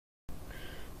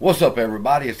What's up,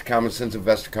 everybody? It's the Common Sense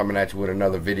Investor coming at you with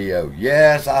another video.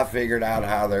 Yes, I figured out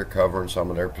how they're covering some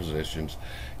of their positions.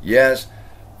 Yes,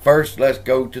 first let's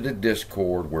go to the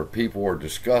Discord where people are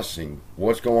discussing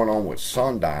what's going on with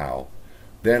Sundial.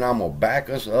 Then I'm going to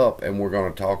back us up and we're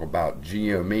going to talk about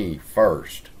GME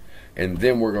first. And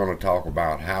then we're going to talk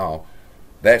about how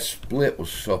that split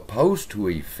was supposed to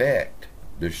affect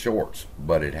the shorts,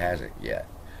 but it hasn't yet.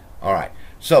 Alright,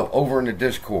 so over in the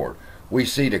Discord, we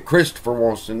see that Christopher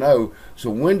wants to know, so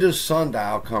when does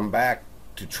Sundial come back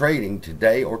to trading,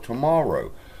 today or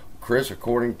tomorrow? Chris,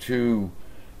 according to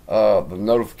the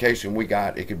notification we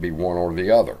got, it could be one or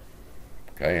the other.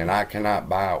 Okay, and I cannot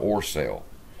buy or sell.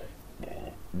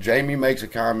 Jamie makes a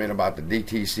comment about the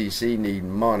DTCC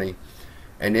needing money,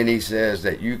 and then he says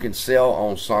that you can sell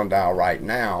on Sundial right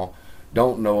now,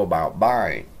 don't know about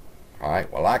buying.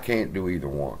 Alright, well I can't do either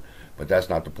one, but that's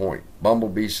not the point.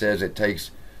 Bumblebee says it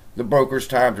takes the broker's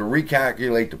time to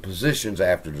recalculate the positions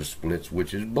after the splits,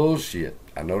 which is bullshit.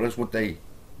 I know that's what the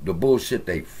bullshit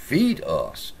they feed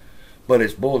us, but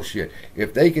it's bullshit.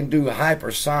 If they can do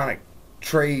hypersonic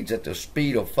trades at the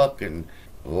speed of fucking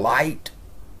light,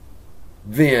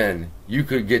 then you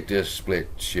could get this split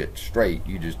shit straight.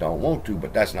 You just don't want to,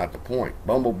 but that's not the point.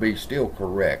 Bumblebee's still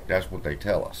correct. That's what they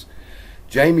tell us.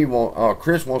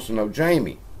 Chris wants to know,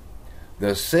 Jamie,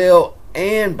 the sell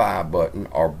and buy button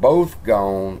are both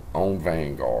gone on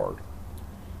Vanguard.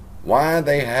 Why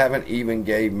they haven't even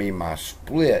gave me my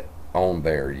split on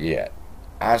there yet?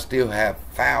 I still have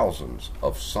thousands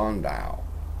of Sundial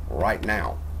right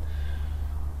now.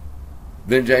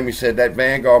 Then Jamie said that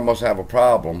Vanguard must have a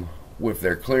problem with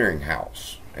their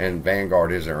clearinghouse, and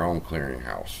Vanguard is their own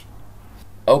clearinghouse.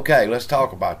 Okay, let's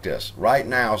talk about this. Right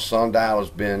now, Sundial has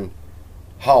been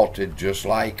halted just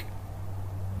like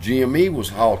GME was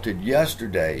halted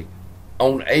yesterday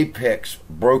on Apex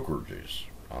brokerages.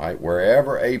 Alright,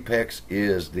 wherever Apex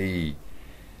is the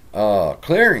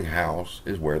clearinghouse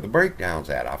is where the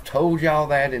breakdown's at. I've told y'all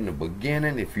that in the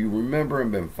beginning. If you remember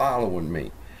and been following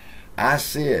me, I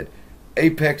said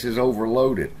Apex is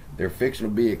overloaded. They're fixing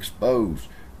to be exposed.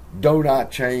 Do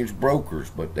not change brokers.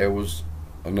 But there was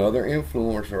another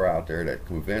influencer out there that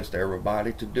convinced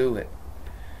everybody to do it.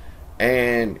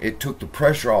 And it took the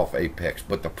pressure off Apex,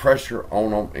 but the pressure on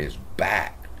them is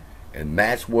back. And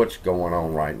that's what's going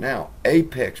on right now.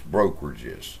 Apex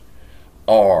brokerages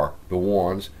are the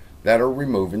ones that are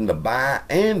removing the buy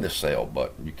and the sell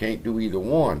button. You can't do either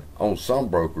one on some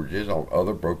brokerages. On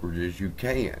other brokerages you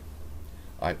can.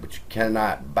 Right, but you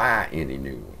cannot buy any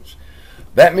new ones.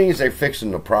 That means they're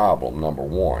fixing the problem, number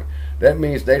one. That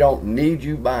means they don't need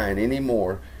you buying any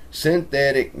more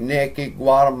synthetic, naked,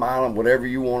 Guatemalan, whatever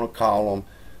you want to call them.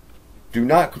 Do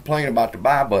not complain about the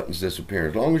buy buttons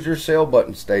disappearing. As long as your sell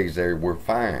button stays there, we're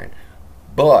fine.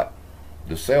 But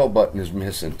the sell button is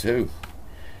missing too.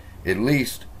 At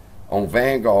least on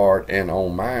Vanguard and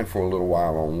on mine for a little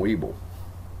while on Webull.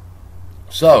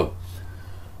 So,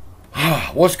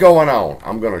 what's going on?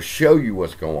 I'm going to show you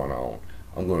what's going on.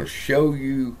 I'm going to show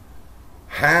you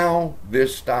how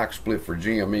this stock split for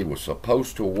GME was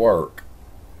supposed to work.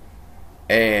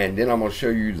 And then I'm going to show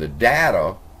you the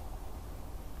data,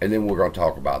 and then we're going to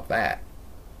talk about that.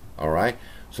 Alright?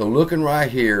 So looking right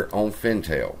here on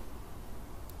Fintel,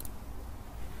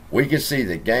 we can see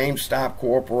that GameStop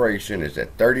Corporation is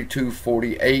at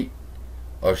 $32.48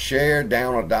 a share,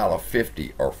 down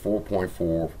 $1.50 or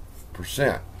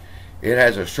 4.4%. It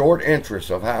has a short interest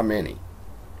of how many?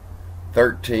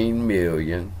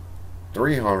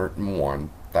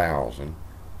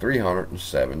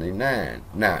 13,301,379.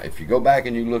 Now, if you go back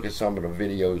and you look at some of the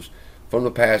videos from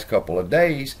the past couple of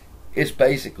days, it's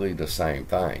basically the same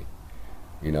thing.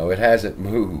 You know, it hasn't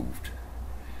moved.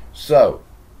 So,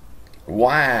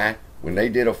 why, when they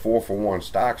did a 4-for-1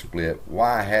 stock split,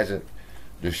 why hasn't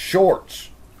the shorts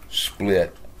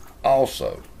split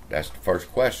also? That's the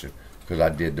first question, because I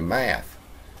did the math.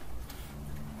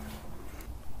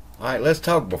 Alright, let's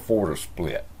talk before the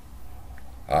split.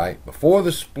 Alright, before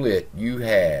the split, you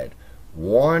had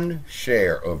one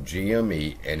share of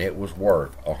GME and it was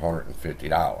worth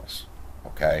 $150.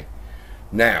 Okay?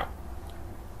 Now,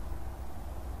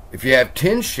 if you have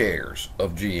 10 shares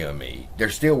of GME, they're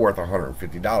still worth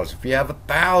 $150. If you have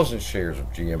 1,000 shares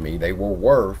of GME, they were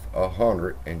worth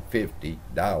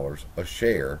 $150 a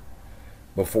share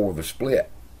before the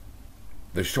split.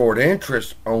 The short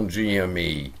interest on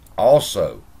GME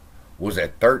also was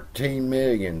at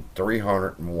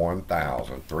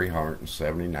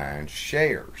 13,301,379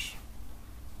 shares.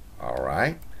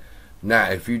 Alright? Now,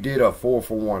 if you did a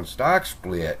 4-for-1 stock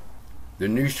split, the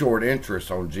new short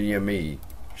interest on GME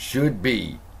should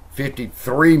be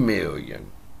 53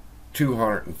 million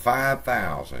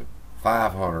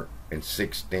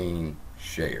 205,516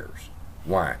 shares.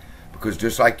 Why? Because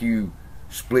just like you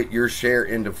split your share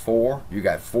into 4, you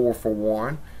got 4 for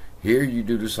 1. Here you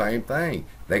do the same thing.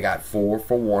 They got 4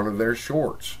 for 1 of their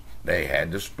shorts. They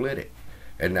had to split it.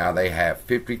 And now they have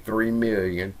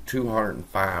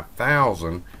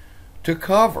 53,205,000 to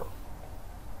cover.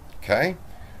 Okay?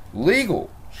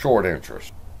 Legal short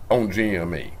interest on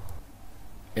GME.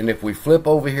 And if we flip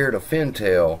over here to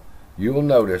Fintel, you'll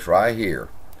notice right here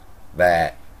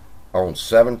that on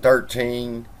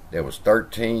 7/13 there was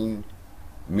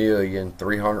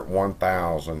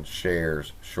 13,301,000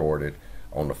 shares shorted.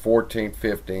 On the 14th,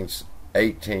 15th,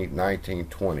 18th, 19th,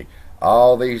 20th,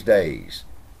 all these days,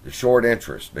 the short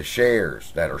interest, the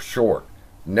shares that are short,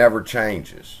 never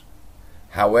changes.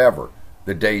 However,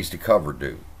 the days to cover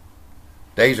do.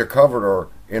 Days are covered are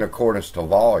in accordance to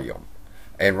volume.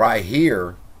 And right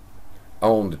here,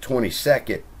 on the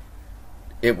 22nd,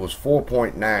 it was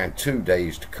 4.92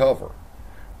 days to cover.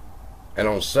 And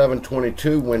on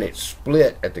 7/22, when it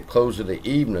split at the close of the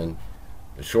evening,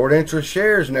 the short interest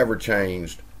shares never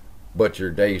changed, but your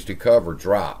days to cover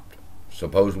dropped,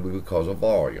 supposedly because of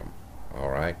volume. All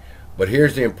right? But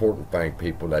here's the important thing,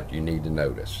 people, that you need to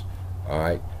notice. All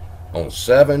right? On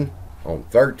 7, on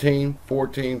 13,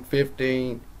 14,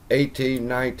 15, 18,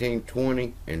 19,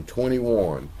 20, and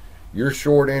 21, your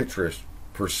short interest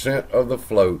percent of the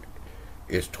float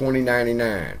is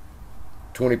 20.99,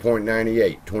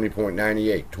 20.98,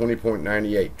 20.98,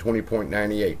 20.98,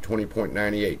 20.98,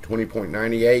 20.98,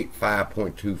 20.98,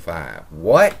 5.25.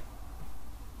 What?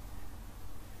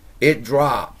 It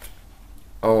dropped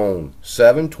on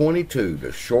 7/22.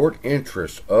 The short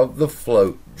interest of the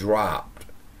float dropped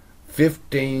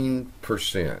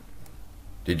 15%.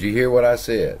 Did you hear what I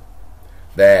said?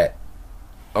 That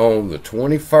on the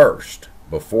 21st,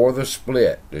 before the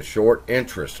split, the short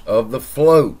interest of the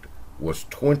float was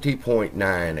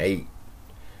 20.98.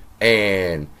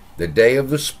 And the day of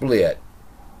the split,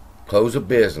 close of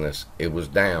business, it was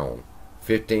down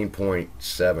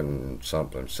 15.7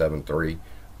 something, 73.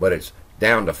 But it's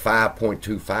down to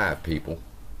 5.25, people.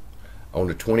 On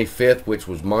the 25th, which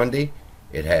was Monday,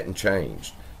 it hadn't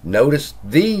changed. Notice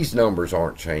these numbers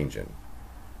aren't changing.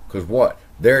 Because what?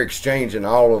 They're exchanging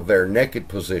all of their naked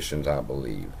positions, I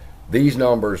believe. These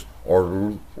numbers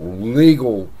are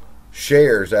legal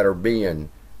shares that are being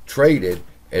traded,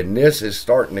 and this is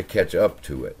starting to catch up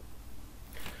to it.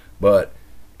 But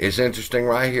it's interesting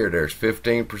right here. There's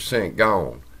 15%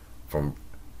 gone from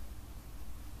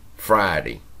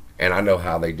Friday, and I know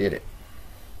how they did it.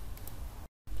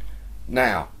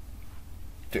 Now,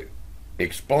 to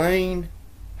explain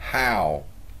how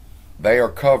they are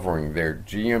covering their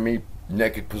GME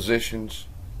naked positions,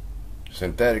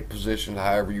 synthetic positions,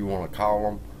 however you want to call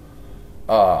them,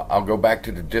 I'll go back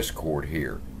to the Discord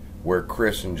here where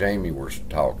Chris and Jamie were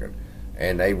talking,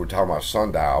 and they were talking about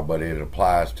sundial, but it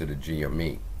applies to the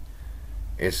GME.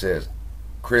 It says,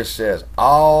 Chris says,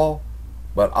 all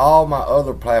my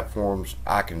other platforms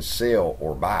I can sell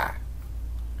or buy.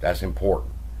 That's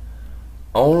important.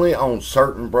 Only on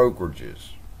certain brokerages,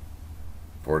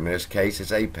 for in this case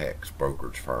it's Apex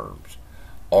brokerage firms,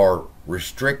 are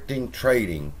restricting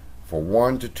trading for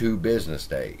 1 to 2 business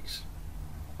days.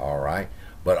 All right?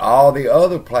 But all the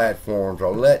other platforms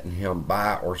are letting him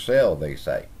buy or sell, they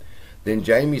say. Then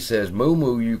Jamie says,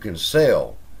 MooMoo, you can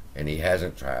sell, and he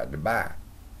hasn't tried to buy.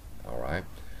 All right?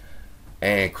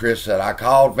 And Chris said, I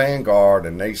called Vanguard,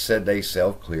 and they said they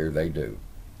self-clear. They do.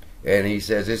 And he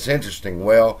says, it's interesting.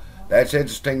 Well, that's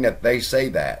interesting that they say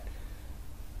that.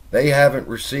 They haven't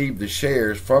received the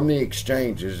shares from the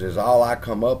exchanges, is all I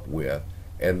come up with,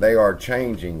 and they are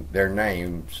changing their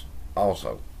names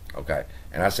also. Okay,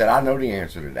 and I said, I know the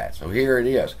answer to that. So here it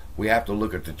is. We have to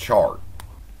look at the chart.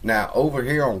 Now, over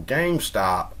here on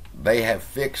GameStop, they have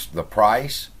fixed the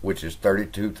price, which is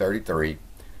 $32.33,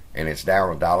 and it's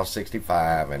down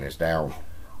 $1.65, and it's down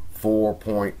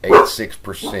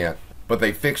 4.86%. But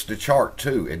they fixed the chart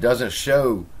too. It doesn't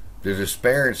show the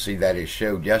disparity that it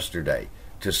showed yesterday.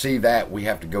 To see that, we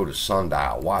have to go to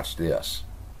Sundial. Watch this.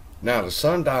 Now, the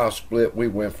Sundial split, we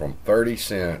went from 30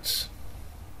 cents,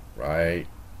 right,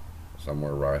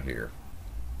 somewhere right here.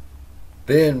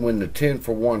 Then when the 10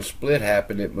 for 1 split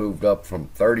happened, it moved up from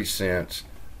 30 cents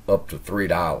up to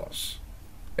 $3.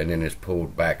 And then it's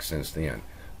pulled back since then.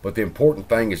 But the important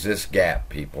thing is this gap,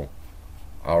 people.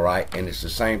 All right, and it's the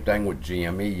same thing with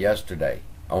GME yesterday,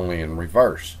 only in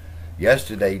reverse.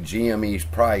 Yesterday, GME's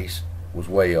price was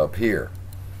way up here,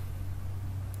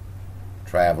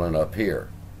 traveling up here.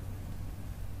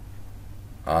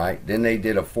 All right, then they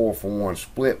did a 4 for 1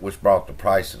 split, which brought the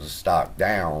price of the stock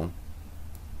down.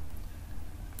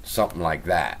 something like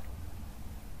that.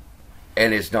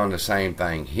 And it's done the same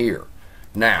thing here.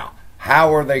 Now,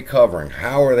 how are they covering?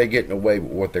 How are they getting away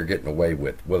with what they're getting away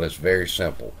with? Well, it's very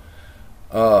simple.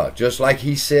 Just like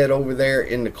he said over there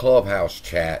in the Clubhouse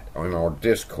chat on our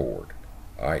Discord,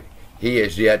 all right, he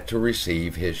has yet to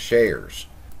receive his shares.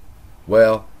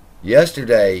 Well,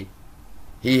 yesterday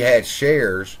he had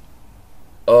shares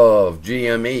of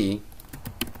GME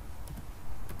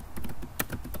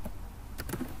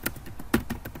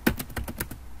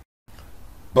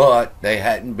but they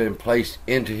hadn't been placed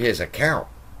into his account.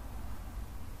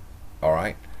 All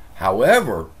right.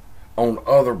 However, on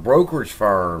other brokerage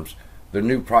firms, the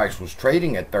new price was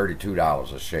trading at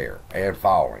 $32 a share and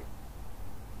falling.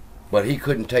 But he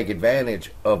couldn't take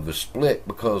advantage of the split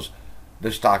because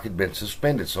the stock had been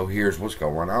suspended. So here's what's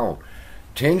going on.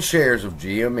 10 shares of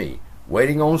GME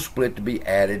waiting on split to be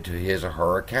added to his or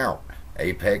her account.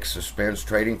 Apex suspends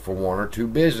trading for 1 or 2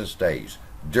 business days.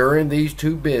 During these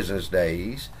 2 business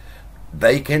days,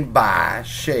 they can buy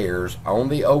shares on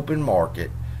the open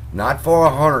market, not for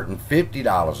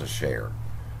 $150 a share,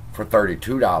 for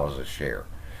 $32 a share.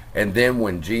 And then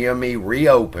when GME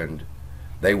reopened,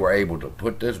 they were able to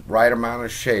put this right amount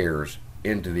of shares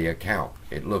into the account.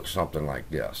 It looks something like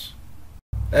this.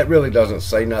 That really doesn't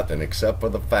say nothing except for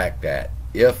the fact that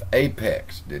if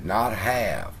Apex did not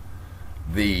have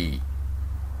the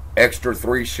extra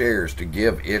 3 shares to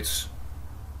give its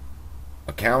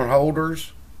account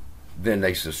holders, then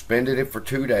they suspended it for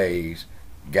 2 days,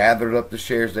 gathered up the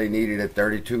shares they needed at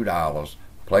 $32,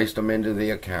 placed them into the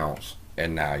accounts,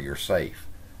 and now you're safe.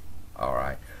 All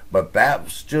right. But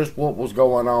that's just what was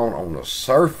going on the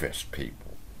surface,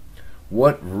 people.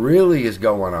 What really is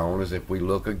going on is if we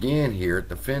look again here at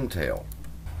the Fintel,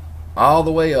 all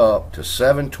the way up to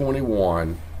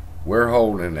 721, we're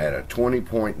holding at a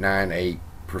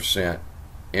 20.98%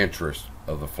 interest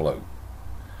of the float.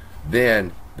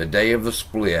 Then the day of the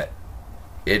split,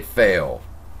 it fell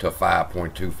to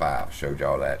 5.25. Showed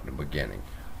y'all that in the beginning.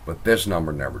 But this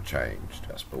number never changed.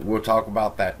 But we'll talk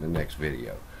about that in the next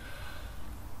video.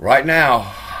 Right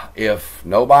now, if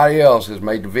nobody else has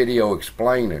made the video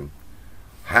explaining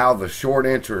how the short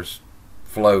interest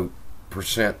float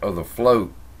percent of the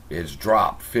float is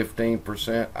dropped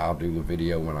 15%, I'll do the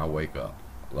video when I wake up.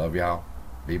 Love y'all.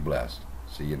 Be blessed.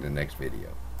 See you in the next video.